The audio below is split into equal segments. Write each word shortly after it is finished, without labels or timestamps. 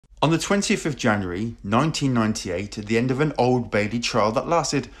On the 20th of January 1998, at the end of an Old Bailey trial that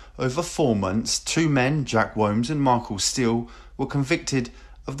lasted over 4 months, two men, Jack Womes and Michael Steele, were convicted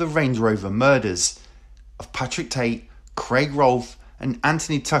of the Range Rover murders of Patrick Tate, Craig Rolfe and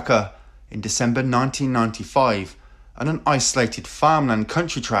Anthony Tucker in December 1995 on an isolated farmland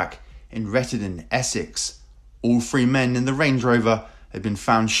country track in Rettendon, Essex. All three men in the Range Rover had been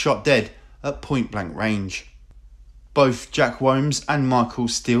found shot dead at point blank range. Both Jack Womes and Michael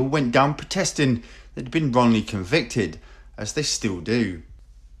Steele went down protesting they'd been wrongly convicted, as they still do.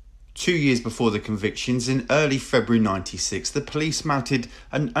 2 years before the convictions, in early February 96, the police mounted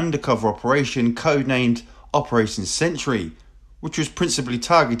an undercover operation codenamed Operation Century, which was principally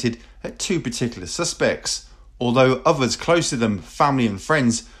targeted at two particular suspects, although others close to them, family and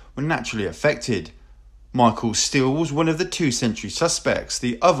friends, were naturally affected. Michael Steele was one of the two Century suspects.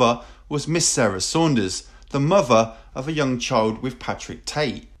 The other was Miss Sarah Saunders, the mother of a young child with Patrick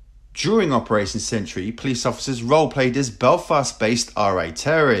Tate. During Operation Century, police officers role-played as Belfast-based RA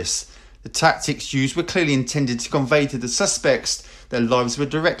terrorists. The tactics used were clearly intended to convey to the suspects their lives were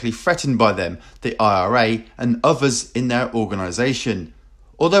directly threatened by them, the IRA, and others in their organisation.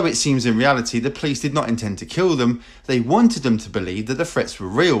 Although it seems in reality the police did not intend to kill them, they wanted them to believe that the threats were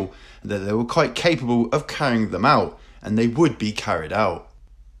real, and that they were quite capable of carrying them out, and they would be carried out.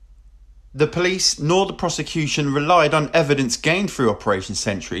 The police nor the prosecution relied on evidence gained through Operation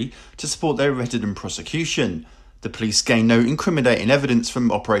Century to support their Rettendon prosecution. The police gained no incriminating evidence from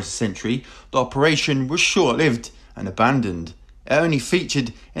Operation Century. The operation was short-lived and abandoned. It only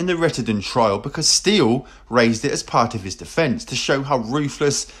featured in the Rettendon trial because Steele raised it as part of his defence to show how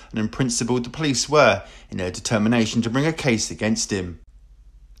ruthless and unprincipled the police were in their determination to bring a case against him.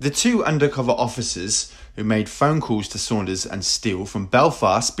 The two undercover officers who made phone calls to Saunders and Steele from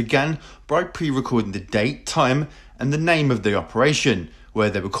Belfast began by pre-recording the date, time and the name of the operation, where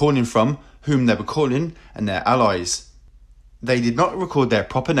they were calling from, whom they were calling and their allies. They did not record their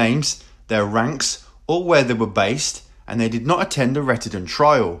proper names, their ranks or where they were based, and they did not attend the Rettendon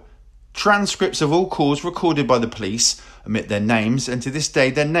trial. Transcripts of all calls recorded by the police omit their names, and to this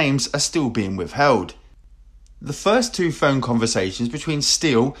day their names are still being withheld. The first two phone conversations between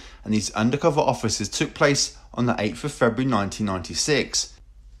Steele and these undercover officers took place on the 8th of February 1996.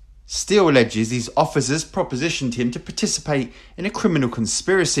 Steele alleges these officers propositioned him to participate in a criminal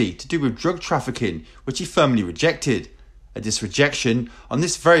conspiracy to do with drug trafficking, which he firmly rejected. At this rejection, on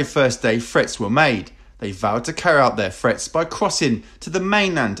this very first day, threats were made. They vowed to carry out their threats by crossing to the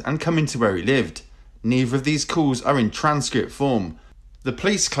mainland and coming to where he lived. Neither of these calls are in transcript form. The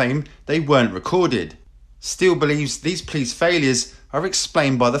police claim they weren't recorded. Steele believes these police failures are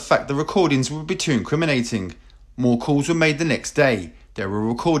explained by the fact the recordings would be too incriminating. More calls were made the next day. They were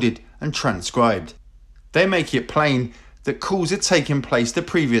recorded and transcribed. They make it plain that calls had taken place the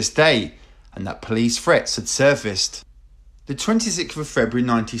previous day and that police threats had surfaced. The 26th of February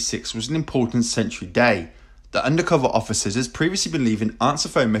 96 was an important Century day. The undercover officers had previously been leaving answer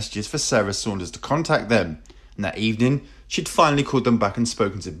phone messages for Sarah Saunders to contact them, and that evening she'd finally called them back and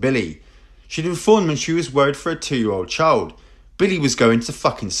spoken to Billy. She'd informed them she was worried for a 2-year-old child. Billy was going to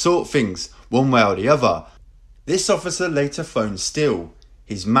fucking sort things, one way or the other. This officer later phoned Steele.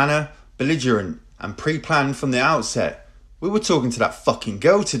 His manner belligerent and pre-planned from the outset. "We were talking to that fucking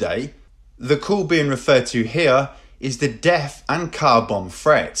girl today." The call being referred to here is the death and car bomb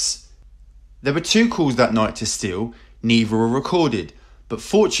threats. There were two calls that night to Steele, neither were recorded, but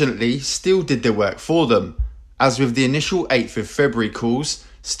fortunately Steele did their work for them. As with the initial 8th of February calls,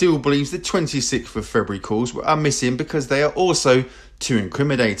 Steele believes the 26th of February calls are missing because they are also too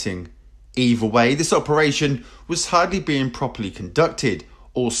incriminating. Either way, this operation was hardly being properly conducted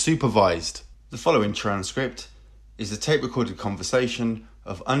or supervised. The following transcript is a tape-recorded conversation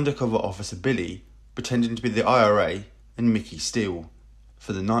of undercover officer Billy pretending to be the IRA and Mickey Steele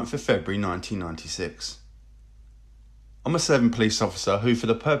for the 9th of February 1996. I'm a serving police officer who, for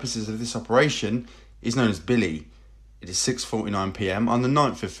the purposes of this operation, is known as Billy. It is 6:49 PM on the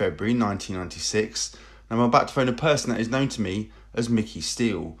 9th of February 1996, and I'm about to phone a person that is known to me as Mickey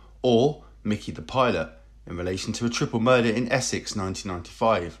Steele, or Mickey the Pilot, in relation to a triple murder in Essex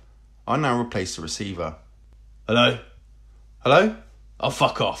 1995. I now replace the receiver. Hello? Hello? Oh,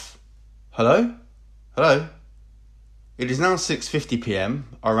 fuck off. Hello? Hello? It is now 6:50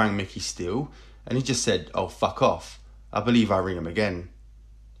 PM. I rang Mickey Steele, and he just said, "Oh, fuck off." I believe I'll ring him again.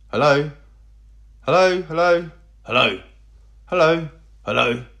 Hello? Hello? Hello? Hello? Hello?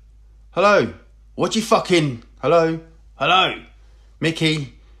 Hello? Hello? What you fucking... Hello? Hello?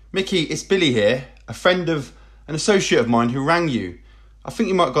 Mickey, it's Billy here, a friend of an associate of mine who rang you. I think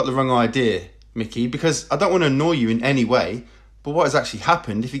you might have got the wrong idea, Mickey, because I don't want to annoy you in any way, But what has actually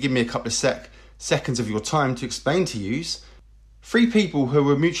happened, if you give me a couple of seconds of your time to explain to you, three people who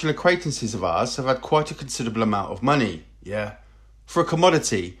were mutual acquaintances of ours have had quite a considerable amount of money, yeah, for a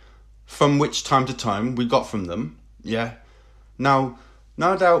commodity from which time to time we got from them, yeah. Now,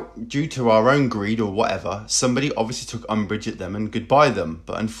 no doubt due to our own greed or whatever, somebody obviously took umbrage at them and goodbye them.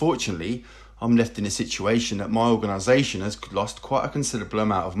 But unfortunately, I'm left in a situation that my organisation has lost quite a considerable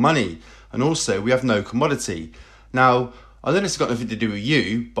amount of money. And also, we have no commodity. Now, I know this has got nothing to do with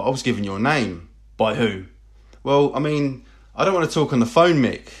you, but I was given your name. By who? Well, I mean, I don't want to talk on the phone,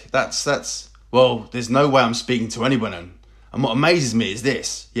 Mick. Well, there's no way I'm speaking to anyone. And what amazes me is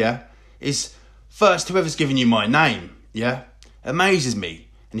this, yeah, is first, whoever's given you my name, yeah, amazes me.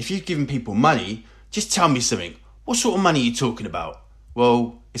 And if you've given people money, just tell me something. What sort of money are you talking about?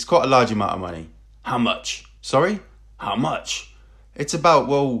 Well, it's quite a large amount of money. How much? Sorry? How much? It's about,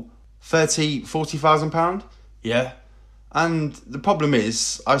 well, 30, 40,000 pound. Yeah. And the problem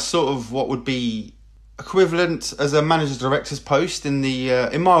is, I sort of what would be equivalent as a manager director's post in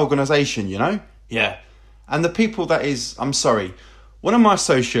my organisation, you know? Yeah. And the people that is, I'm sorry, one of my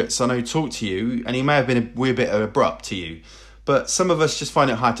associates I know talked to you, and he may have been a wee bit abrupt to you, but some of us just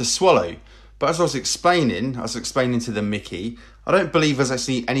find it hard to swallow. But as I was explaining to them, Mickey, I don't believe there's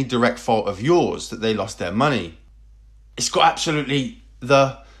actually any direct fault of yours that they lost their money. It's got absolutely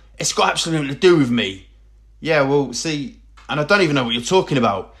to do with me. Yeah, well, see, and I don't even know what you're talking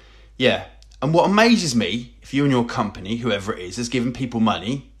about. Yeah, and what amazes me, if you and your company, whoever it is, has given people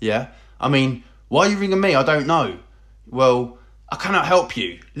money, yeah, I mean, why are you ringing me? I don't know. Well, I cannot help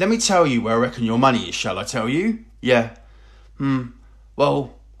you. Let me tell you where I reckon your money is, shall I tell you? Yeah.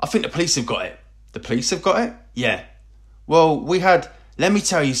 Well, I think the police have got it. The police have got it? Yeah. Well, let me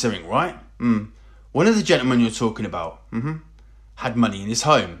tell you something, right? One of the gentlemen you're talking about, had money in his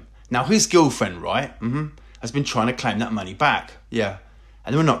home. Now, his girlfriend, right, has been trying to claim that money back. Yeah.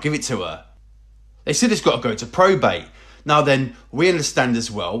 And they will not give it to her. They said it's got to go to probate. Now then, we understand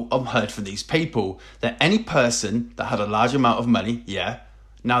as well, I've heard from these people, that any person that had a large amount of money, yeah.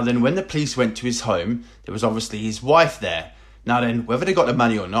 Now then, when the police went to his home, there was obviously his wife there. Now then, whether they got the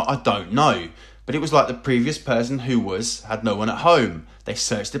money or not, I don't know. But it was like the previous person who had no one at home. They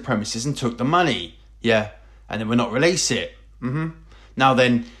searched the premises and took the money. Yeah. And they would not release it. Now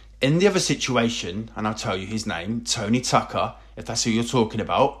then, in the other situation, and I'll tell you his name, Tony Tucker, if that's who you're talking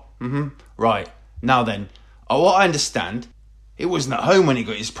about. Right. Now then, what I understand, he wasn't at home when he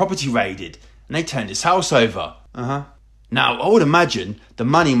got his property raided, and they turned his house over. Now, I would imagine the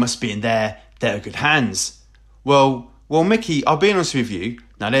money must be in their good hands. Well, Mickey, I'll be honest with you.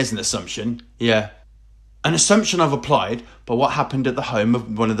 Now, there's an assumption. Yeah. An assumption I've applied, but what happened at the home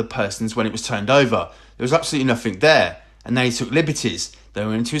of one of the persons when it was turned over? There was absolutely nothing there, and they took liberties. They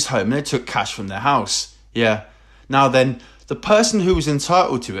went into his home and they took cash from their house. Yeah. Now then, the person who was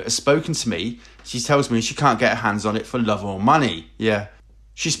entitled to it has spoken to me. She tells me she can't get her hands on it for love or money. Yeah.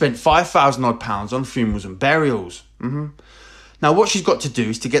 She spent £5,000 odd on funerals and burials. Now, what she's got to do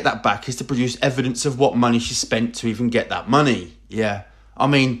is to get that back is to produce evidence of what money she spent to even get that money. Yeah. I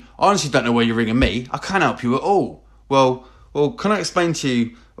mean, I honestly don't know why you're ringing me. I can't help you at all. Well, can I explain to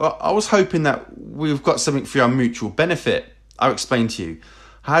you? Well, I was hoping that we've got something for our mutual benefit. I'll explain to you.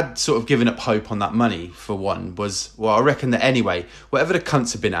 I had sort of given up hope on that money, for one, I reckon that anyway, whatever the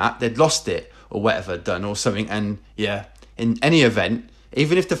cunts have been at, they'd lost it, or whatever done, or something, and yeah, in any event,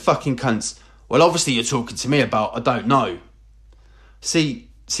 even if the fucking cunts, well, obviously you're talking to me about, I don't know. See,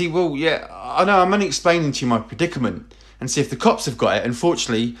 well, yeah, I know, I'm only explaining to you my predicament, and see if the cops have got it,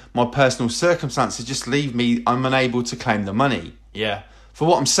 unfortunately, my personal circumstances just leave me, I'm unable to claim the money, yeah. For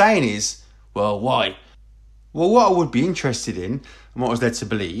what I'm saying is, well, why? Well, what I would be interested in, and what I was led to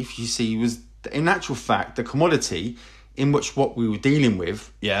believe, you see, was in actual fact, the commodity in which what we were dealing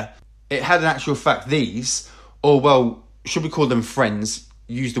with, yeah, it had in actual fact these, or well, should we call them friends,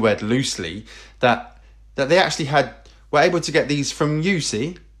 use the word loosely, that they actually were able to get these from you,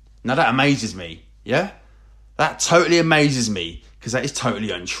 see? Now that amazes me, yeah? That totally amazes me, because that is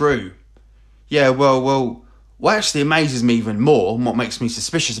totally untrue. Yeah, well, what actually amazes me even more, and what makes me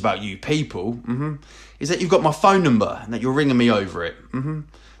suspicious about you people, is that you've got my phone number and that you're ringing me over it.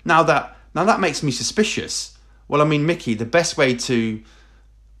 Now that makes me suspicious. Well, I mean, Mickey, who gave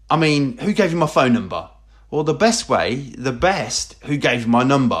you my phone number? Well, the best, who gave you my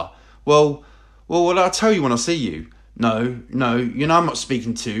number? Well, I'll tell you when I see you. No, you know I'm not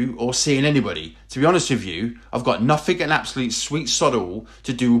speaking to or seeing anybody. To be honest with you, I've got nothing and absolute sweet sod all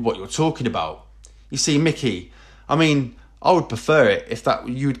to do with what you're talking about. You see, Mickey, I would prefer it if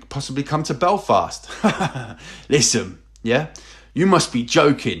you'd possibly come to Belfast. Listen, yeah? You must be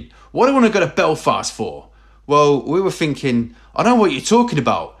joking. What do I want to go to Belfast for? Well, we were thinking, I know what you're talking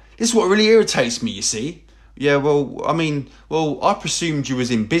about. This is what really irritates me, you see. Yeah, I presumed you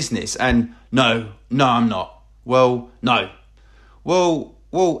was in business and... No, I'm not. Well, no.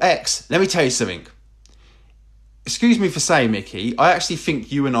 Well, X, let me tell you something. Excuse me for saying, Mickey, I actually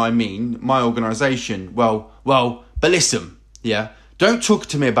think you and I mean my organisation. Well, but listen, yeah? Don't talk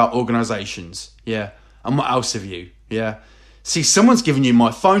to me about organisations, yeah? And what else have you, yeah? See, someone's given you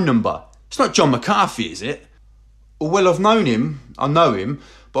my phone number. It's not John McCarthy, is it? Well, I know him,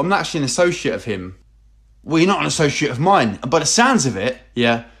 but I'm not actually an associate of him. Well, you're not an associate of mine, and by the sounds of it,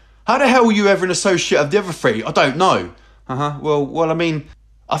 yeah? How the hell were you ever an associate of the other three? I don't know. Well,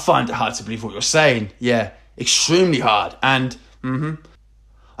 I find it hard to believe what you're saying, yeah? Extremely hard, and,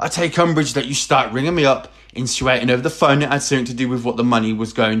 I take umbrage that you start ringing me up, insinuating over the phone it had something to do with what the money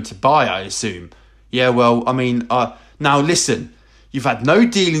was going to buy, I assume. Yeah, well, now listen, you've had no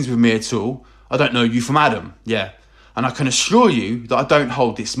dealings with me at all. I don't know you from Adam, yeah. And I can assure you that I don't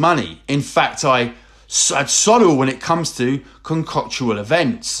hold this money. In fact, I had solid when it comes to concoctual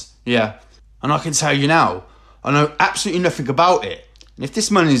events, yeah. And I can tell you now, I know absolutely nothing about it. And if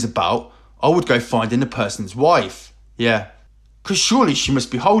this money is about, I would go finding the person's wife, yeah. Because surely she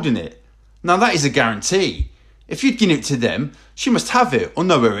must be holding it. Now that is a guarantee. If you'd given it to them, she must have it or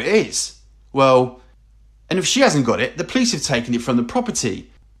know where it is. Well, and if she hasn't got it, the police have taken it from the property.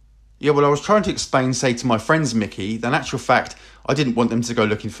 Yeah, well, I was trying to say to my friends, Mickey, that in actual fact, I didn't want them to go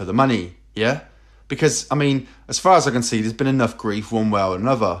looking for the money, yeah? Because, as far as I can see, there's been enough grief one way or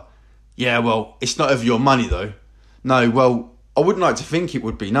another. Yeah, well, it's not of your money, though. No, well, I wouldn't like to think it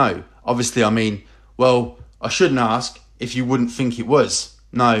would be, no. Obviously, I shouldn't ask if you wouldn't think it was.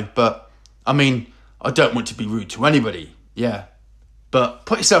 No, but, I don't want to be rude to anybody, yeah. But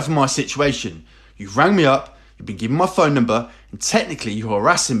put yourself in my situation. You've rang me up, you've been given my phone number, and technically you're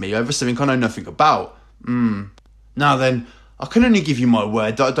harassing me over something I know nothing about. Now then, I can only give you my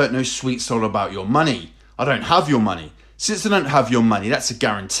word that I don't know sweet soul about your money. I don't have your money. Since I don't have your money, that's a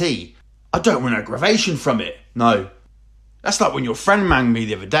guarantee. I don't want aggravation from it. No. That's like when your friend rang me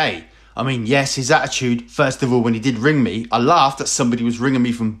the other day. Yes, his attitude, first of all, when he did ring me, I laughed that somebody was ringing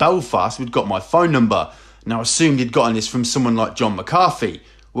me from Belfast who'd got my phone number. Now, I assumed he'd gotten this from someone like John McCarthy.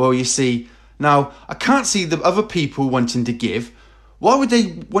 Well, you see, now, I can't see the other people wanting to give. Why would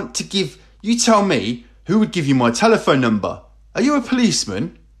they want to give? You tell me, who would give you my telephone number? Are you a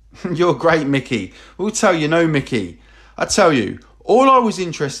policeman? You're great, Mickey. We'll tell you no, Mickey. I tell you, all I was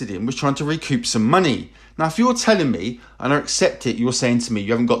interested in was trying to recoup some money. Now, if you're telling me, and I accept it, you're saying to me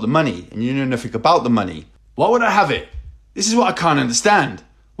you haven't got the money, and you know nothing about the money, why would I have it? This is what I can't understand.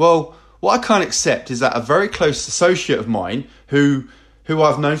 Well, what I can't accept is that a very close associate of mine, who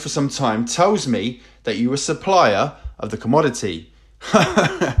I've known for some time, tells me that you're a supplier of the commodity.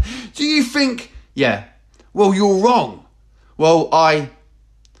 Do you think... Yeah. Well, you're wrong. Well, I'd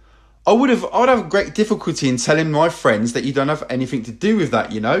have great difficulty in telling my friends that you don't have anything to do with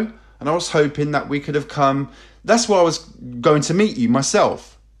that, you know? And I was hoping that we could have come... That's why I was going to meet you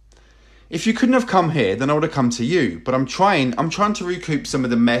myself. If you couldn't have come here, then I would have come to you. But I'm trying to recoup some of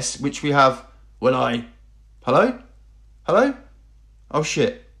the mess which we have when I... Hello? Oh,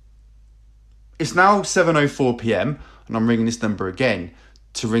 shit. It's now 7:04 p.m. and I'm ringing this number again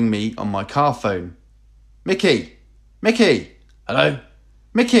to ring me on my car phone. Mickey! Hello?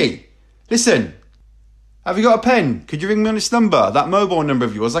 Mickey! Listen! Have you got a pen? Could you ring me on this number? That mobile number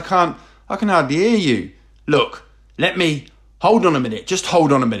of yours? I can hardly hear you. Look, hold on a minute. Just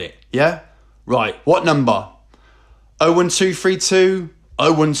hold on a minute, yeah? Right, what number? 01232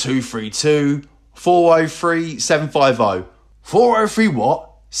 403 750. 403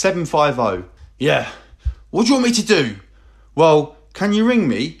 what? 750. Yeah. What do you want me to do? Well, can you ring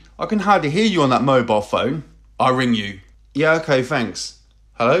me? I can hardly hear you on that mobile phone. I'll ring you. Yeah, okay, thanks.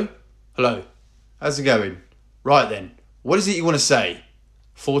 Hello? How's it going? Right then, what is it you want to say?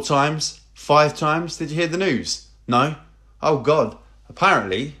 4 times? 5 times? Did you hear the news? No? Oh God.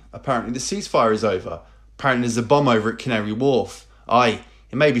 Apparently the ceasefire is over. Apparently there's a bomb over at Canary Wharf. Aye,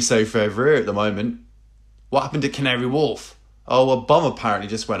 it may be so for over here at the moment. What happened at Canary Wharf? Oh, a bomb apparently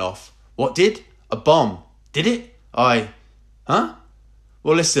just went off. What did? A bomb. Did it? Aye. Huh?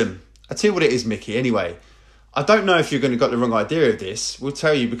 Well, listen, I'll tell you what it is, Mickey, anyway. I don't know if you're going to got the wrong idea of this. We'll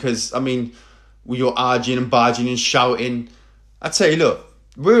tell you because, you're arging and barging and shouting. I tell you, look,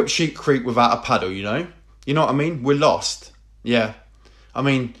 we're up Sheep Creek without a paddle, you know? You know what I mean? We're lost. Yeah.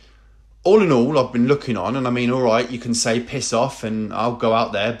 All in all, I've been looking on and all right, you can say piss off and I'll go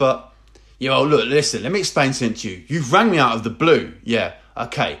out there, but, look, listen, let me explain something to you. You've rang me out of the blue. Yeah,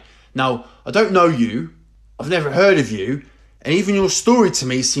 okay. Now, I don't know you. I've never heard of you. And even your story to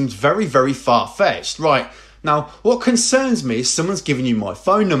me seems very, very far-fetched. Right, Now, what concerns me is someone's giving you my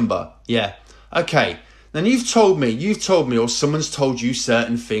phone number. Yeah. Okay. Then you've told me, or someone's told you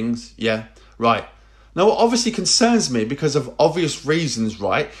certain things. Yeah. Right. Now, what obviously concerns me, because of obvious reasons,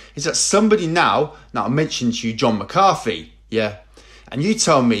 right, is that somebody now I mentioned to you John McCarthy. Yeah. And you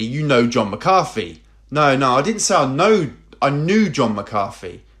tell me you know John McCarthy. No, I didn't say I knew John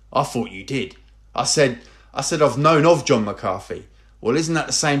McCarthy. I thought you did. I said I've known of John McCarthy. Well, isn't that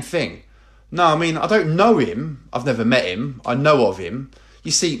the same thing? No, I mean, I don't know him. I've never met him. I know of him.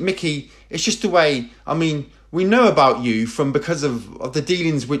 You see, Mickey, it's just the way, I mean, we know about you because of the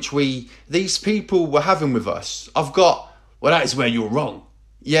dealings which these people were having with us. Well, that is where you're wrong.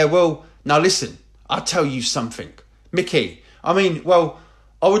 Yeah, well, now listen, I'll tell you something. Mickey, I mean, well,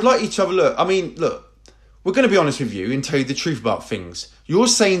 I would like you to have a look. I mean, look, we're going to be honest with you and tell you the truth about things. You're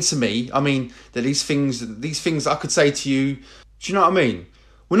saying to me, I mean, that these things I could say to you, do you know what I mean?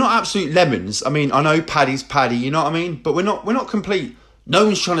 We're not absolute lemons. I mean, I know Paddy's Paddy, you know what I mean? But we're not complete. No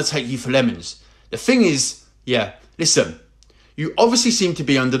one's trying to take you for lemons. The thing is, yeah, listen, you obviously seem to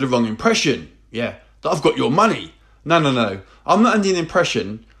be under the wrong impression, yeah, that I've got your money. No. I'm not under the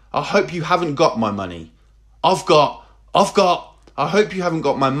impression. I hope you haven't got my money. I hope you haven't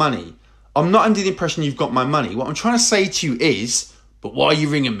got my money. I'm not under the impression you've got my money. What I'm trying to say to you is, but why are you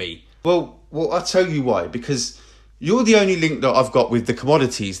ringing me? Well, I'll tell you why. Because you're the only link that I've got with the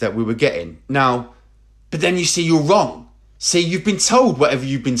commodities that we were getting. Now, but then you see you're wrong. See, you've been told whatever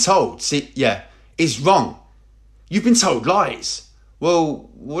you've been told. See, yeah, is wrong. You've been told lies. Well,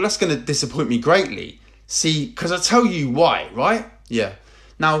 that's going to disappoint me greatly. See, because I tell you why, right? Yeah.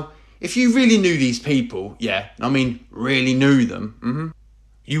 Now, if you really knew these people, yeah, I mean, really knew them,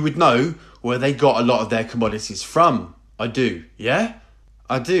 you would know where they got a lot of their commodities from. I do, yeah?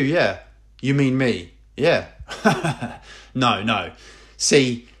 I do, yeah. You mean me? Yeah. No.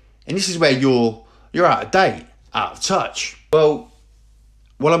 See, and this is where you're out of date, out of touch. Well,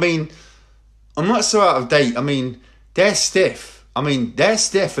 I mean, I'm not so out of date. I mean, they're stiff. And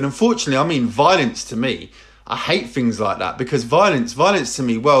unfortunately, I mean, violence to me, I hate things like that, because violence to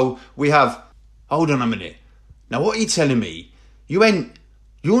me, well, hold on a minute. Now, what are you telling me?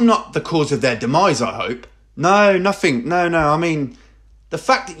 You're not the cause of their demise, I hope. No, nothing. No. I mean, the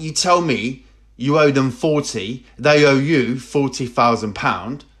fact that you tell me you owe them 40, they owe you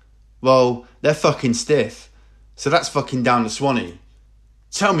 £40,000, well, they're fucking stiff. So that's fucking down to Swanee.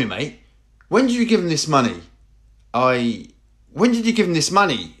 Tell me, mate, when did you give them this money? When did you give them this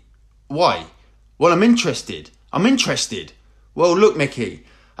money? Why? Well, I'm interested. Well, look, Mickey,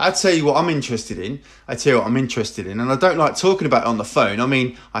 I'll tell you what I'm interested in. And I don't like talking about it on the phone. I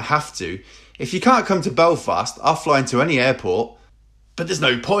mean, I have to. If you can't come to Belfast, I'll fly into any airport. But there's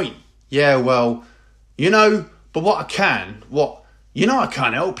no point. Yeah, well, but I can't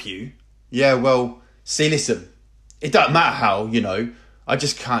help you. Yeah, well, see, listen, it don't matter how, I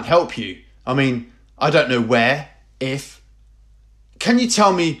just can't help you. I mean, I don't know where, if. Can you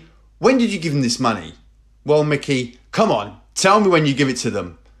tell me, when did you give them this money? Well, Mickey, come on, tell me when you give it to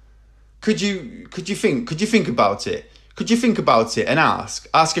them. Could you think about it? Could you think about it and ask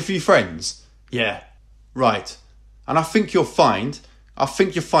a few friends? Yeah, right. And I think you'll find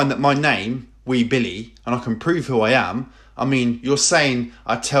that my name, Wee Billy, and I can prove who I am. I mean, you're saying,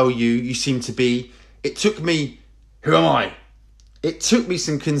 I tell you seem to be, it took me, who am I? It took me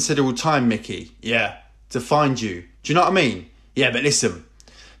some considerable time, Mickey, yeah, to find you. Do you know what I mean? Yeah, but listen,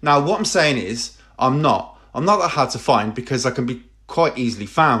 now what I'm saying is, I'm not that hard to find, because I can be quite easily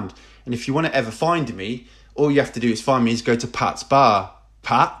found. And if you want to ever find me, all you have to do is find me is go to Pat's Bar.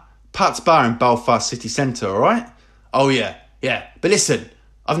 Pat's Bar in Belfast city centre, alright? Oh yeah. But listen,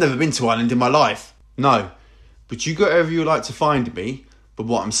 I've never been to Ireland in my life. No. But you go wherever you like to find me. But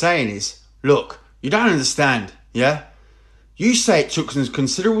what I'm saying is, look, you don't understand, yeah? You say it took some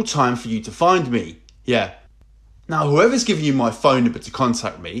considerable time for you to find me, yeah? Now, whoever's giving you my phone number to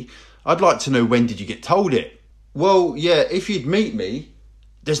contact me, I'd like to know, when did you get told it? Well, yeah, if you'd meet me,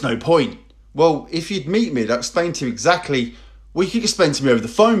 there's no point. Well, if you'd meet me, I'd explain to you exactly. Well, you could explain to me over the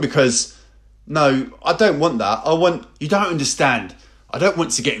phone, because no, I don't want that. You don't understand. I don't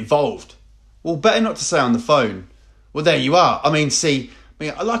want to get involved. Well, better not to say on the phone. Well, there you are. I mean,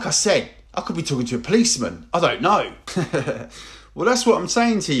 like I said, I could be talking to a policeman. I don't know. Well, that's what I'm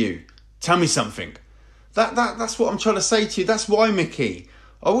saying to you. Tell me something. That's what I'm trying to say to you. That's why, Mickey.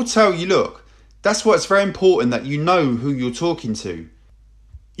 I will tell you, look, that's why it's very important that you know who you're talking to.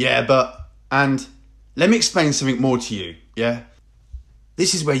 Yeah, and let me explain something more to you, yeah?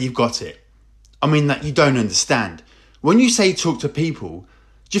 This is where you've got it. I mean, that you don't understand. When you say talk to people,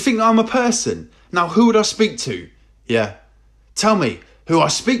 do you think that I'm a person? Now, who would I speak to? Yeah. Tell me who I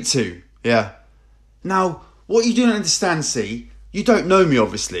speak to. Yeah. Now, what you don't understand, see, you don't know me,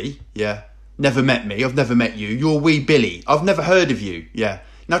 obviously, yeah? Never met me, I've never met you. You're wee Billy, I've never heard of you, yeah?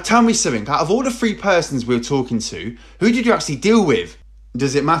 Now tell me something, out of all the 3 persons we were talking to, who did you actually deal with?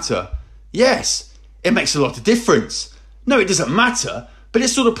 Does it matter? Yes, it makes a lot of difference. No, it doesn't matter, but it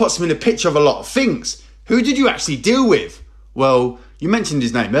sort of puts me in a picture of a lot of things. Who did you actually deal with? Well, you mentioned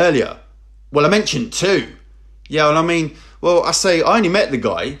his name earlier. Well, I mentioned 2. Yeah, well, I say I only met the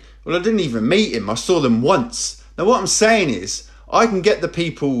guy. Well, I didn't even meet him. I saw them once. Now, what I'm saying is, I can get the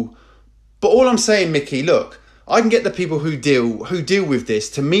people... But all I'm saying, Mickey, look, I can get the people who deal with this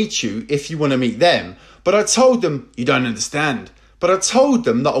to meet you if you want to meet them. But I told them, you don't understand. But I told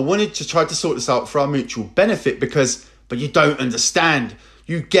them that I wanted to try to sort this out for our mutual benefit because... But you don't understand.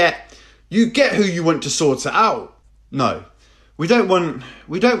 You get who you want to sort it out. No, we don't want,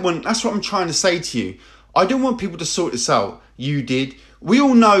 that's what I'm trying to say to you. I don't want people to sort this out. You did. We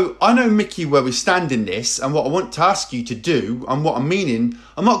all know, I know, Mickey, where we stand in this and what I want to ask you to do and what I'm meaning.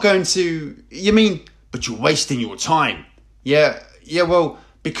 I'm not going to, but you're wasting your time. Yeah, well,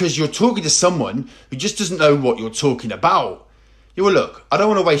 because you're talking to someone who just doesn't know what you're talking about. Yeah, well, look, I don't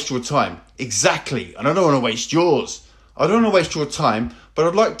want to waste your time. Exactly. And I don't want to waste yours. I don't want to waste your time, but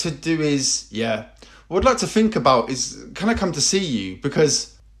I'd like to do is, what I'd like to think about is, can I come to see you?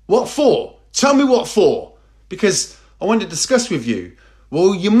 Because, what for? Tell me what for. Because I want to discuss with you.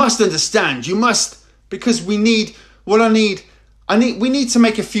 Well, you must understand, because we need to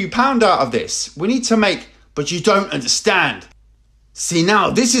make a few pound out of this. But you don't understand. See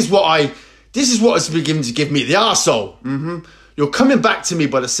now, this is what is beginning to give me the arsehole. You're coming back to me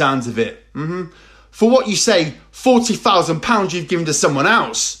by the sounds of it. For what you say, £40,000 you've given to someone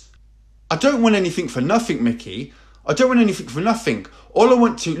else. I don't want anything for nothing, Mickey. I don't want anything for nothing. All I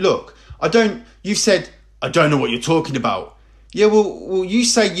want to, look, you said, I don't know what you're talking about. Yeah, well, you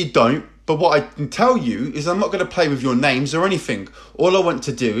say you don't, but what I can tell you is I'm not going to play with your names or anything. All I want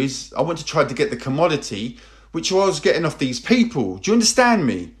to do is, I want to try to get the commodity, which I was getting off these people. Do you understand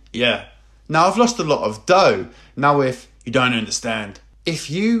me? Yeah. Now, I've lost a lot of dough. Now, if you don't understand, if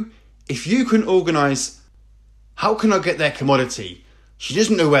you can organise, how can I get their commodity? She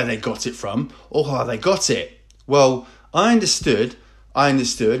doesn't know where they got it from or how they got it. Well, I understood, and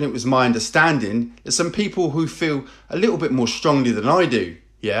it was my understanding that some people who feel a little bit more strongly than I do,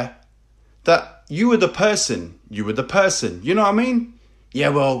 yeah, that you were the person, you know what I mean? Yeah,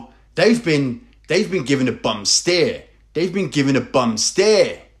 well, they've been given a bum steer.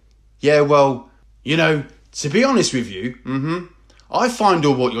 Yeah, well, to be honest with you, I find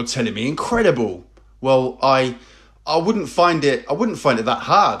all what you're telling me incredible. Well, I wouldn't find it that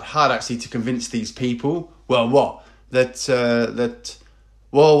hard actually to convince these people. Well, what?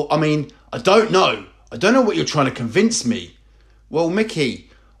 Well, I don't know. I don't know what you're trying to convince me. Well, Mickey,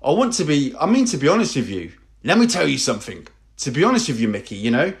 to be honest with you. Let me tell you something. To be honest with you, Mickey,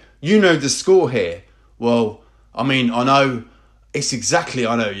 you know the score here. Well, I know. I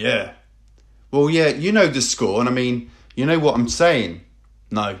know, yeah. Well, yeah, you know the score, and you know what I'm saying?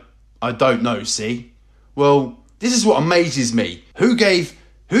 No, I don't know, see? Well, this is what amazes me. Who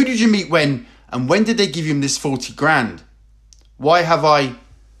did you meet when, and when did they give him this 40 grand? Why have I...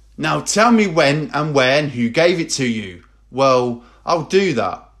 Now tell me when and where and who gave it to you. Well, I'll do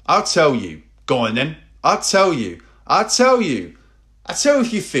that. I'll tell you. Go on then. I'll tell you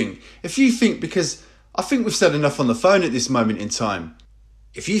if you think, because I think we've said enough on the phone at this moment in time.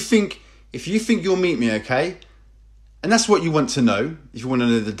 If you think you'll meet me, okay? And that's what you want to know, if you want to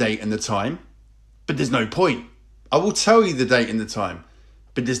know the date and the time. But there's no point. I will tell you the date and the time.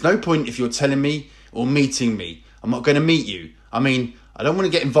 But there's no point if you're telling me or meeting me. I'm not going to meet you. I don't want to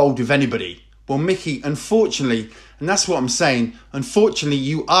get involved with anybody. Well, Mickey, unfortunately, and that's what I'm saying, unfortunately,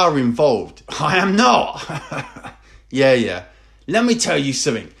 you are involved. I am not. Yeah. Let me tell you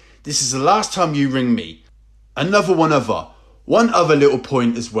something. This is the last time you ring me. One other little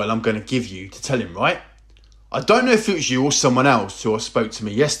point as well I'm going to give you to tell him, right? I don't know if it was you or someone else who spoke to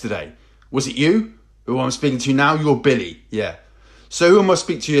me yesterday. Was it you? Who I'm speaking to now? You're Billy. Yeah. So who am I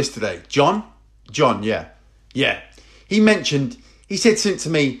speaking to yesterday? John? John, yeah. Yeah. He said something to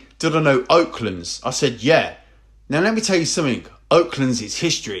me, did I know Oaklands? I said, yeah. Now let me tell you something. Oaklands is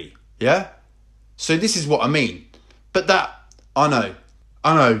history. Yeah? So this is what I mean. But that, I know.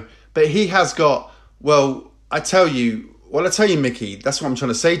 But he has got, I tell you, Mickey, that's what I'm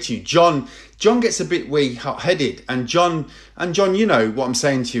trying to say to you. John gets a bit hot-headed, and John, you know what I'm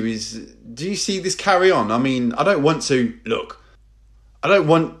saying to you is, do you see this carry on? I don't want to,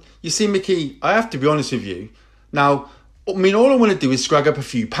 you see, Mickey, I have to be honest with you. Now, all I want to do is scrag up a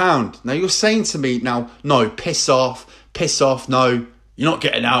few pound. Now, you're saying to me, no, piss off, no, you're not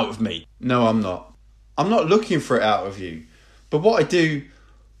getting out of me. No, I'm not. I'm not looking for it out of you. But what I do,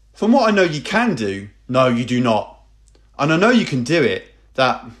 from what I know you can do, no, you do not. And I know you can do it,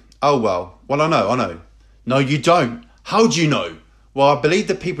 I know. No, you don't. How do you know? Well, I believe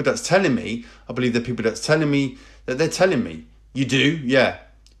the people that's telling me. I believe the people that's telling me that they're telling me. You do? Yeah.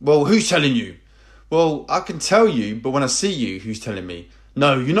 Well, who's telling you? Well, I can tell you, but when I see you, who's telling me?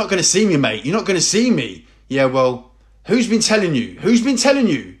 No, you're not going to see me, mate. You're not going to see me. Yeah, well, who's been telling you? Who's been telling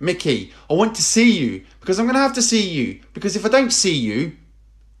you? Mickey, I want to see you because I'm going to have to see you. Because if I don't see you,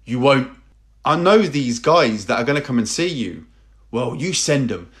 you won't. I know these guys that are going to come and see you. Well, you send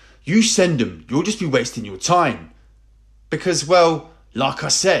them. You send them. You'll just be wasting your time. Because, well, like I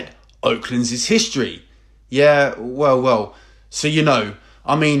said, Oakland's is history. Yeah, well, so you know.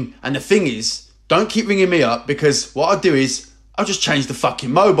 I mean, and the thing is, don't keep ringing me up because what I'll do is I'll just change the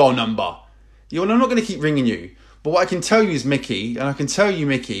fucking mobile number. You know, I'm not going to keep ringing you. But what I can tell you is, Mickey, and I can tell you,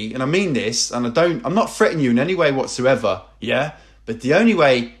 Mickey, and I mean this, and I'm not threatening you in any way whatsoever, yeah? But the only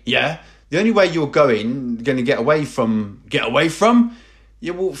way you're going to get away from? Yeah,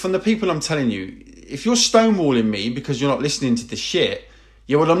 well, from the people I'm telling you, if you're stonewalling me because you're not listening to the shit,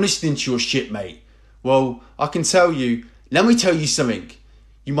 yeah, well, I'm listening to your shit, mate. Well, I can tell you, let me tell you something.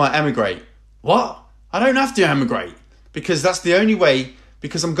 You might emigrate. What? I don't have to emigrate because that's the only way,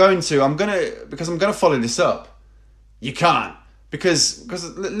 because I'm going to follow this up. You can't because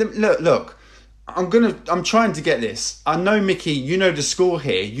look, I'm trying to get this. I know, Mickey, you know the score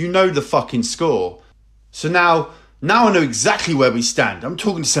here. You know the fucking score. So now I know exactly where we stand. I'm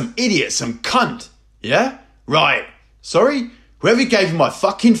talking to some idiot, some cunt. Yeah? Right. Sorry? Whoever gave you my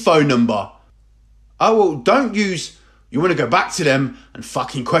fucking phone number. Oh, well, don't use... You want to go back to them and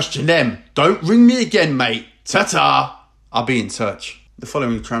fucking question them. Don't ring me again, mate. Ta-ta. I'll be in touch. The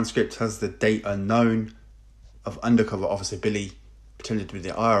following transcript has the date unknown of Undercover Officer Billy pretending to be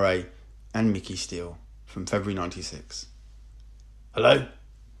the IRA and Mickey Steele from February 96. Hello?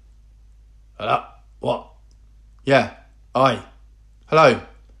 Hello? What? Yeah. Aye. Hello?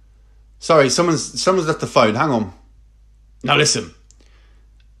 Sorry, someone's left the phone. Hang on. Now listen.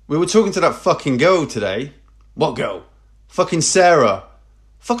 We were talking to that fucking girl today. What girl? Fucking Sarah.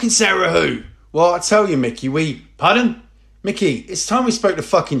 Fucking Sarah who? Well, I tell you, Mickey, Pardon? Mickey, it's time we spoke the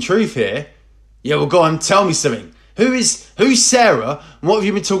fucking truth here. Yeah, well, go on, tell me something. Who's Sarah, and what have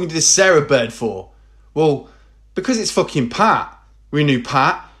you been talking to this Sarah bird for? Well, because it's fucking Pat. We knew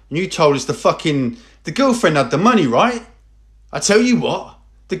Pat, and you told us the girlfriend had the money, right? I tell you what,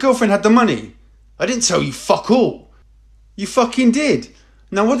 the girlfriend had the money. I didn't tell you fuck all. You fucking did.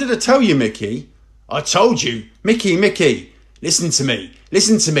 Now, what did I tell you, Mickey? I told you. Mickey, listen to me.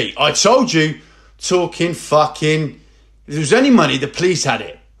 I told you. Talking fucking... If there was any money, the police had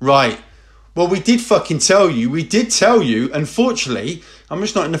it. Right. Well, we did fucking tell you. Unfortunately, I'm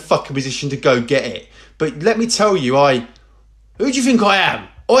just not in the fucking position to go get it. But let me tell you, who do you think I am?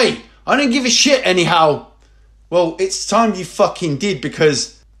 Oi, I don't give a shit anyhow. Well, it's time you fucking did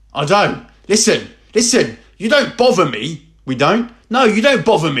because I don't. Listen, you don't bother me. We don't? No, you don't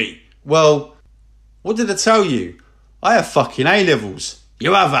bother me. Well, what did I tell you? I have fucking A-levels.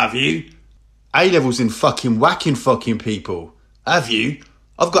 You have you? A-levels in fucking whacking fucking people. Have you?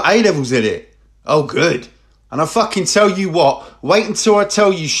 I've got A-levels in it. Oh, good. And I fucking tell you what, wait until I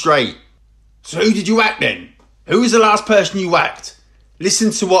tell you straight. So who did you whack then? Who was the last person you whacked?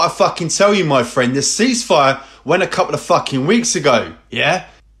 Listen to what I fucking tell you, my friend. The ceasefire went a couple of fucking weeks ago, yeah?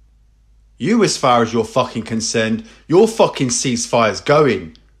 You, as far as you're fucking concerned, your fucking ceasefire's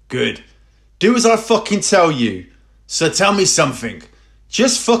going. Good. Do as I fucking tell you. So tell me something.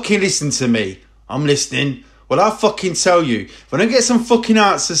 Just fucking listen to me. I'm listening. Well, I'll fucking tell you. If I don't get some fucking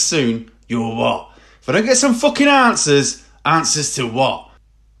answers soon, you're what? If I don't get some fucking answers to what?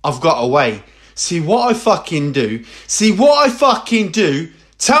 I've got away. See what I fucking do.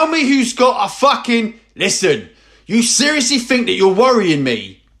 Tell me who's got a fucking... Listen, you seriously think that you're worrying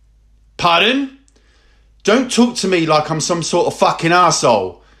me? Pardon? Don't talk to me like I'm some sort of fucking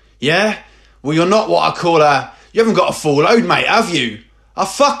arsehole. Yeah? Well, you're not what I call a... You haven't got a full load, mate, have you? A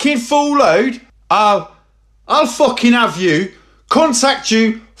fucking full load? I'll fucking have you. Contact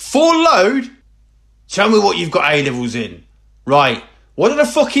you. Full load? Tell me what you've got A-levels in. Right. What did I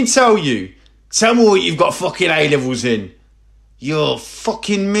fucking tell you? Tell me what you've got fucking A-levels in. You're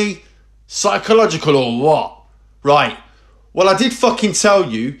fucking me? Psychological or what? Right. Well, I did fucking tell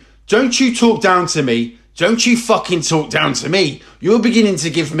you. Don't you talk down to me. Don't you fucking talk down to me. You're beginning to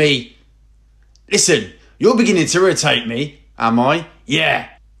give me... Listen, you're beginning to irritate me. Am I? Yeah.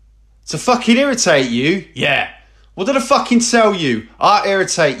 To fucking irritate you? Yeah. What did I fucking tell you? I'll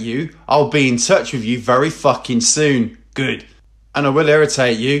irritate you. I'll be in touch with you very fucking soon. Good. And I will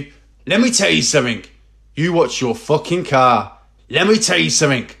irritate you. Let me tell you something. You watch your fucking car. Let me tell you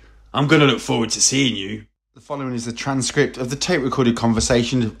something. I'm going to look forward to seeing you. The following is the transcript of the tape-recorded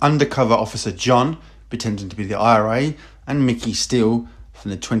conversation of undercover officer John, pretending to be the IRA, and Mickey Steele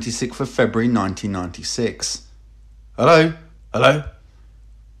from the 26th of February 1996. Hello? Hello?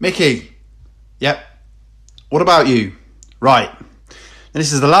 Mickey? Yep. What about you? Right. Now,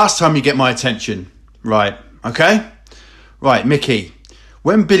 this is the last time you get my attention. Right. Okay? Right, Mickey.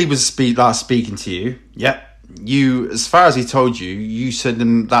 When Billy was last speaking to you, yep, you, as far as he told you, you said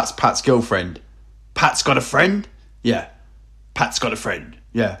that's Pat's girlfriend. Pat's got a friend? Yeah. Pat's got a friend.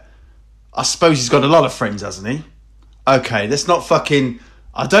 Yeah. I suppose he's got a lot of friends, hasn't he? Okay, that's not fucking...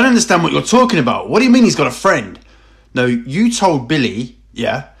 I don't understand what you're talking about. What do you mean he's got a friend? No, you told Billy,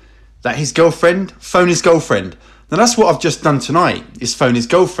 yeah, that his girlfriend, phone his girlfriend. Now that's what I've just done tonight, is phone his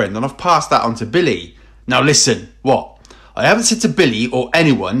girlfriend, and I've passed that on to Billy. Now listen, what? I haven't said to Billy or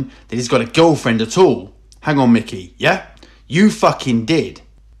anyone that he's got a girlfriend at all. Hang on, Mickey, yeah? You fucking did.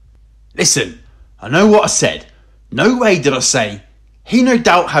 Listen, I know what I said. No way did I say, he no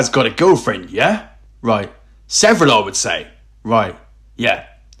doubt has got a girlfriend, yeah? Right. Several, I would say. Right. Yeah.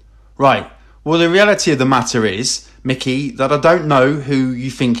 Right. Well, the reality of the matter is, Mickey, that I don't know who you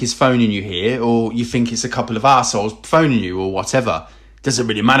think is phoning you here, or you think it's a couple of arseholes phoning you, or whatever. Doesn't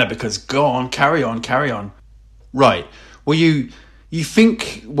really matter because, go on, carry on, carry on. Right. Well, you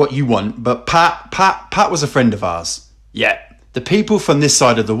think what you want, but Pat was a friend of ours. Yeah. The people from this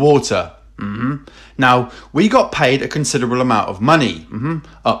side of the water. Now, we got paid a considerable amount of money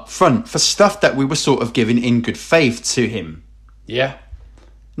up front for stuff that we were sort of giving in good faith to him. Yeah.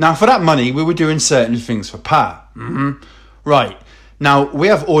 Now, for that money, we were doing certain things for Pat. Right. Now, we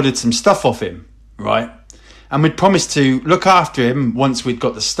have ordered some stuff off him. Right. And we'd promised to look after him once we'd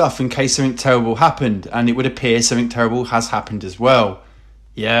got the stuff in case something terrible happened. And it would appear something terrible has happened as well.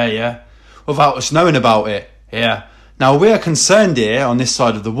 Yeah. Without us knowing about it. Yeah. Now, we are concerned here on this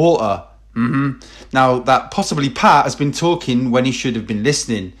side of the water. Now, that possibly Pat has been talking when he should have been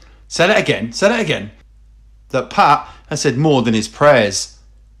listening. Say that again. That Pat has said more than his prayers.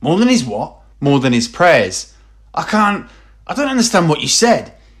 More than his what? More than his prayers. I don't understand what you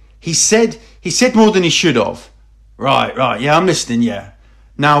said. He said more than he should have. Right, yeah, I'm listening, yeah.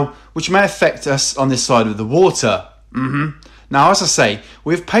 Now, which may affect us on this side of the water. Now, as I say,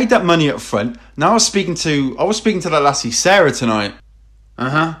 we've paid that money up front. Now I was speaking to that lassie Sarah tonight.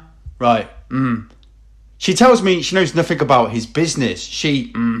 Right. She tells me she knows nothing about his business.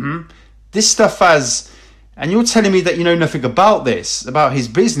 This stuff has... And you're telling me that you know nothing about this, about his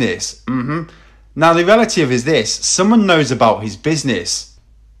business. Now, the reality of it is this. Someone knows about his business.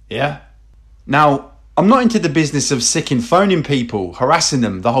 Yeah? Now, I'm not into the business of sicking phoning people, harassing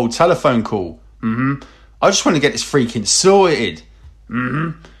them, the whole telephone call. I just want to get this freaking sorted.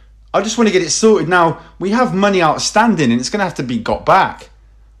 I just want to get it sorted. Now, we have money outstanding and it's going to have to be got back.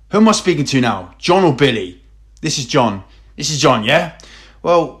 Who am I speaking to now? John or Billy? This is John. Yeah?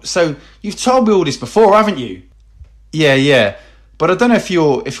 Well, so you've told me all this before, haven't you? Yeah. But I don't know if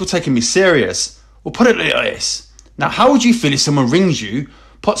you're taking me serious. Well, put it like this. Now, how would you feel if someone rings you,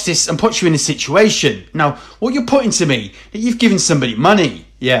 puts you in a situation? Now, what you're putting to me, that you've given somebody money.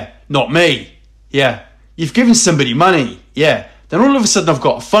 Yeah, not me. Yeah, you've given somebody money. Yeah. Then all of a sudden I've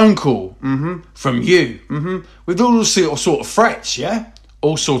got a phone call from you with all sort of threats, yeah?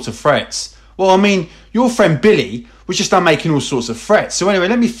 All sorts of threats. Well, I mean, your friend Billy was just making all sorts of threats. So anyway,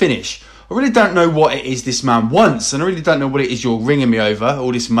 let me finish. I really don't know what it is this man wants, and I really don't know what it is you're ringing me over.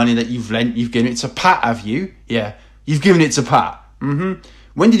 All this money that you've lent, you've given it to Pat, have you? Yeah, you've given it to Pat.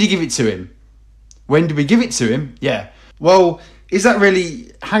 When did you give it to him? When did we give it to him? Yeah. Well, is that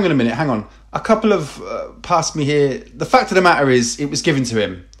really... Hang on a minute, hang on. A couple have passed me here. The fact of the matter is, it was given to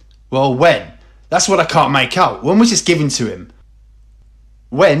him. Well, when? That's what I can't make out. When was this given to him?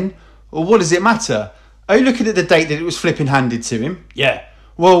 When? Well, what does it matter? Are you looking at the date that it was flipping handed to him? Yeah.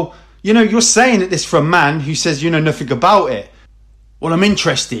 Well, you know, you're saying that this from a man who says you know nothing about it. Well, I'm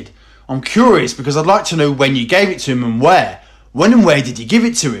interested. I'm curious because I'd like to know when you gave it to him and where. When and where did you give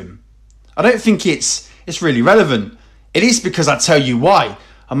it to him? I don't think it's really relevant. It is because I tell you why.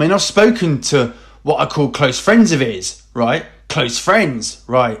 I mean, I've spoken to what I call close friends of his, right? Close friends,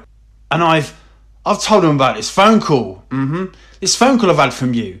 right? And I've told him about this phone call. This phone call I've had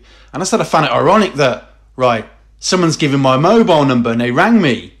from you. And I said I found it ironic that, right, someone's given my mobile number and they rang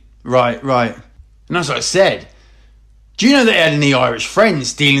me. Right. And as I said, do you know that he had any Irish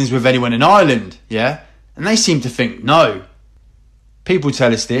friends, dealings with anyone in Ireland? Yeah? And they seem to think no. People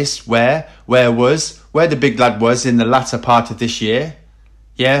tell us this, where the big lad was in the latter part of this year.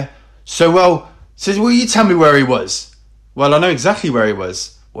 Yeah? So, will you tell me where he was? Well, I know exactly where he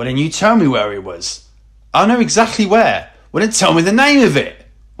was. Well, then you tell me where he was. I know exactly where. Well, then tell me the name of it.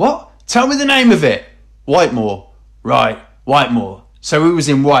 What? Tell me the name of it. Whitemore. Right, Whitemore. So we was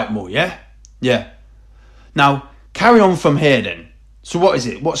in Whitemore, yeah? Yeah. Now, carry on from here then. So what is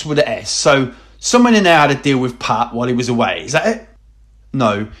it? What's with the S? So someone in there had to deal with Pat while he was away. Is that it?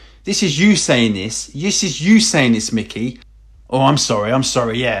 No. This is you saying this. This is you saying this, Mickey. Oh, I'm sorry,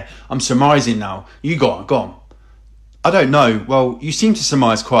 yeah. I'm surmising now. You go on. I don't know. Well, you seem to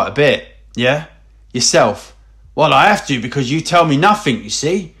surmise quite a bit. Yeah? Yourself. Well, I have to because you tell me nothing, you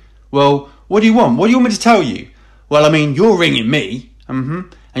see. Well, what do you want? What do you want me to tell you? Well, I mean, you're ringing me.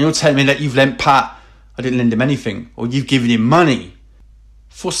 And you're telling me that you've lent Pat... I didn't lend him anything. Or you've given him money.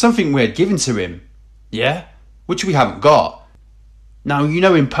 For something we had given to him. Yeah? Which we haven't got. Now, you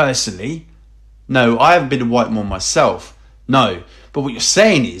know him personally. No, I haven't been to Whitemore myself. No. But what you're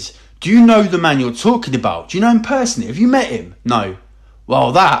saying is, do you know the man you're talking about? Do you know him personally? Have you met him? No.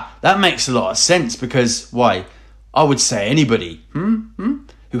 Well, that makes a lot of sense because, why? I would say anybody,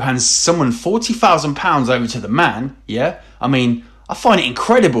 who hands someone £40,000 over to the man, yeah? I mean, I find it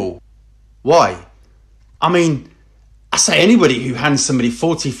incredible. Why? I mean, I say anybody who hands somebody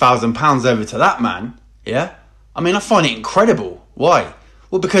 £40,000 over to that man, yeah? I mean, I find it incredible. Why?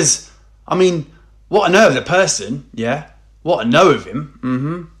 Well, because, I mean, what I know of the person, yeah? What I know of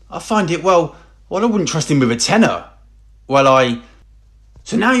him, I find it, well, I wouldn't trust him with a tenner.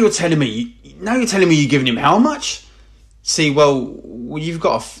 So now you're telling me you're giving him how much? See, well you've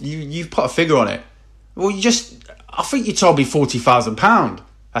put a figure on it. Well, I think you told me £40,000.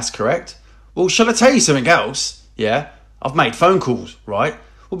 That's correct. Well, shall I tell you something else? Yeah, I've made phone calls, right?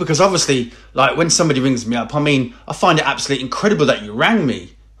 Well, because obviously, like when somebody rings me up, I mean, I find it absolutely incredible that you rang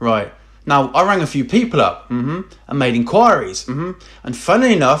me, right? Now, I rang a few people up, and made inquiries, and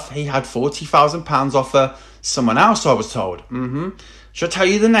funnily enough, he had £40,000 offer someone else, I was told, Shall I tell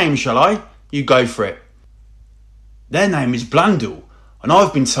you the name, shall I? You go for it. Their name is Blundell, and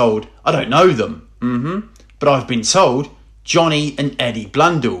I've been told, I don't know them, but I've been told Johnny and Eddie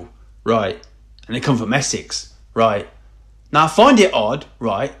Blundell, right? And they come from Essex, right? Now, I find it odd,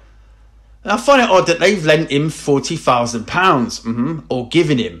 right? And I find it odd that they've lent him £40,000, or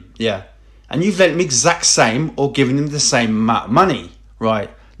given him, yeah. And you've lent him exact same, or given him the same amount of money, right?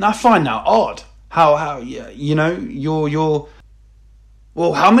 Now, I find that odd. How, you know, you're...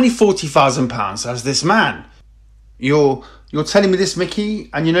 Well, how many £40,000 has this man? You're telling me this, Mickey,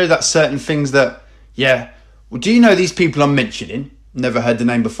 and you know that certain things that, yeah. Well, do you know these people I'm mentioning? Never heard the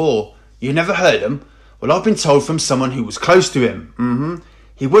name before. You never heard them? Well, I've been told from someone who was close to him.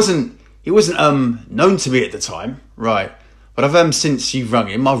 He wasn't known to me at the time, right? But I've since you've rung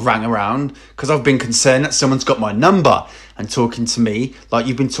him, I've rang around because I've been concerned that someone's got my number and talking to me like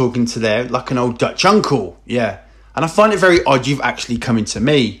you've been talking to like an old Dutch uncle, yeah. And I find it very odd you've actually come into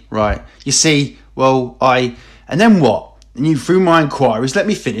me, right? You see, well, and then what? And you, through my inquiries, let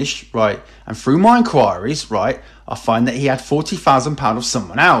me finish, right? And through my inquiries, right, I find that he had £40,000 of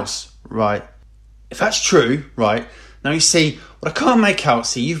someone else, right? If that's true, right, now you see, what I can't make out,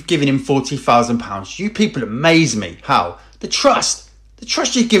 see, you've given him £40,000. You people amaze me. How? The trust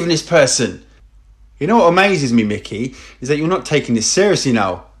you've given this person. You know what amazes me, Mickey, is that you're not taking this seriously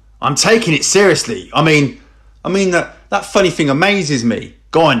now. I'm taking it seriously. I mean that funny thing amazes me.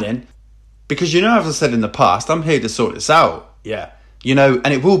 Go on then. Because you know, as I said in the past, I'm here to sort this out. Yeah. You know,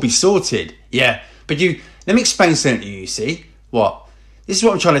 and it will be sorted. Yeah. But let me explain something to you, see? What? This is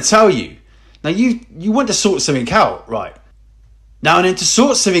what I'm trying to tell you. Now, you want to sort something out, right? Now, and then to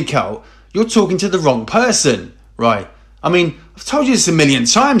sort something out, you're talking to the wrong person, right? I mean, I've told you this a million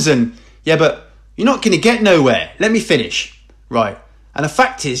times and, yeah, but you're not going to get nowhere. Let me finish, right? And the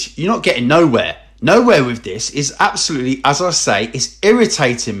fact is, you're not getting nowhere. Nowhere with this is absolutely, as I say, it's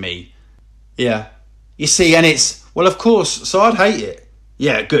irritating me. Yeah. You see, and it's, well, of course, so I'd hate it.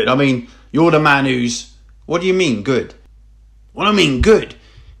 Yeah, good. I mean, you're the man who's, what do you mean, good? Well, I mean, good.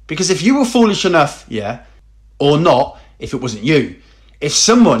 Because if you were foolish enough, yeah, or not, if it wasn't you, if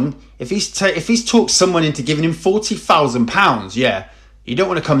he's talked someone into giving him £40,000, yeah, you don't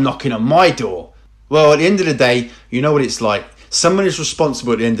want to come knocking on my door. Well, at the end of the day, you know what it's like. Someone is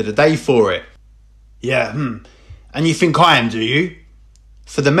responsible at the end of the day for it. Yeah, And you think I am, do you?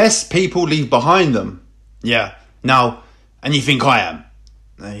 For the mess people leave behind them. Yeah. Now, and you think I am?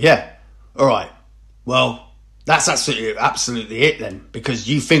 Yeah. All right. Well, that's absolutely it then. Because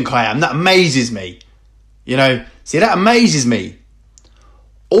you think I am. That amazes me. You know, see, that amazes me.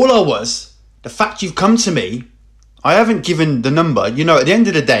 The fact you've come to me, I haven't given the number. You know, at the end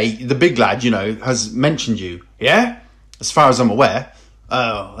of the day, the big lad, you know, has mentioned you. Yeah? As far as I'm aware.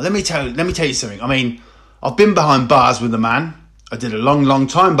 Let me tell you something. I mean, I've been behind bars with the man. I did a long, long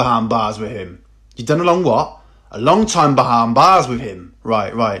time behind bars with him. You've done a long what? A long time behind bars with him.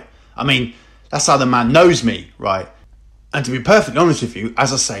 Right. I mean, that's how the man knows me, right? And to be perfectly honest with you,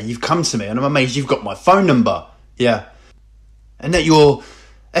 as I say, you've come to me and I'm amazed you've got my phone number. Yeah. And that you're,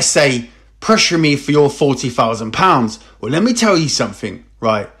 let's say, pressuring me for your £40,000. Well, let me tell you something,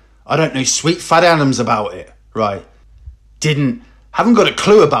 right? I don't know sweet fat Adams about it, right? Haven't got a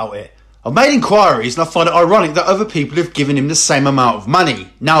clue about it. I've made inquiries and I find it ironic that other people have given him the same amount of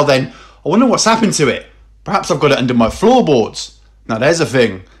money. Now then, I wonder what's happened to it. Perhaps I've got it under my floorboards. Now there's a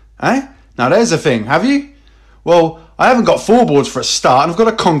thing, eh? Now there's a thing, have you? Well, I haven't got floorboards for a start and I've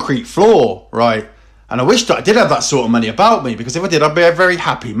got a concrete floor, right? And I wish that I did have that sort of money about me, because if I did, I'd be a very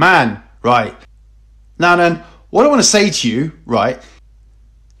happy man, right? Now then, what I want to say to you, right,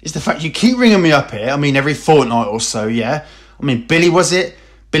 is the fact you keep ringing me up here, I mean, every fortnight or so, yeah? I mean, Billy was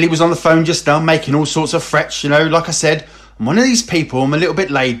on the phone just now making all sorts of threats, you know, like I said, I'm one of these people, I'm a little bit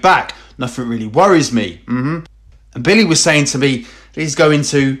laid back, nothing really worries me, And Billy was saying to me that he's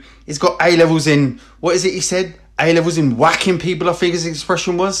got A-levels in, what is it he said? A-levels in whacking people, I think his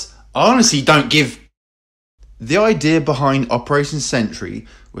expression was. I honestly don't give... The idea behind Operation Sentry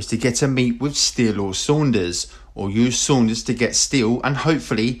was to get a meet with Steele or Saunders, or use Saunders to get Steele, and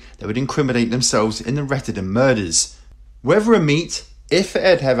hopefully they would incriminate themselves in the Retterdon murders. Whether a meet, if it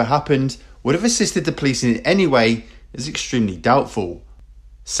had ever happened, would have assisted the police in any way is extremely doubtful.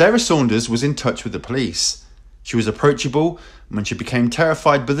 Sarah Saunders was in touch with the police. She was approachable, and when she became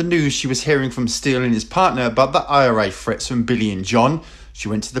terrified by the news she was hearing from Steele and his partner about the IRA threats from Billy and John, she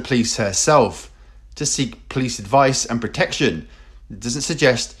went to the police herself to seek police advice and protection. It doesn't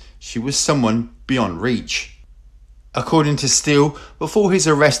suggest she was someone beyond reach. According to Steele, before his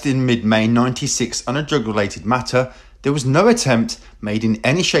arrest in mid-May 96 on a drug-related matter, there was no attempt made in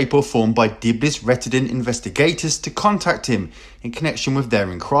any shape or form by Dibley's Retterdon investigators to contact him in connection with their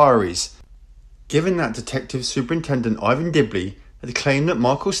inquiries. Given that Detective Superintendent Ivan Dibley had claimed that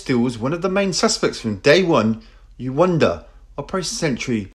Michael Steele was one of the main suspects from day one, you wonder, Operation Sentry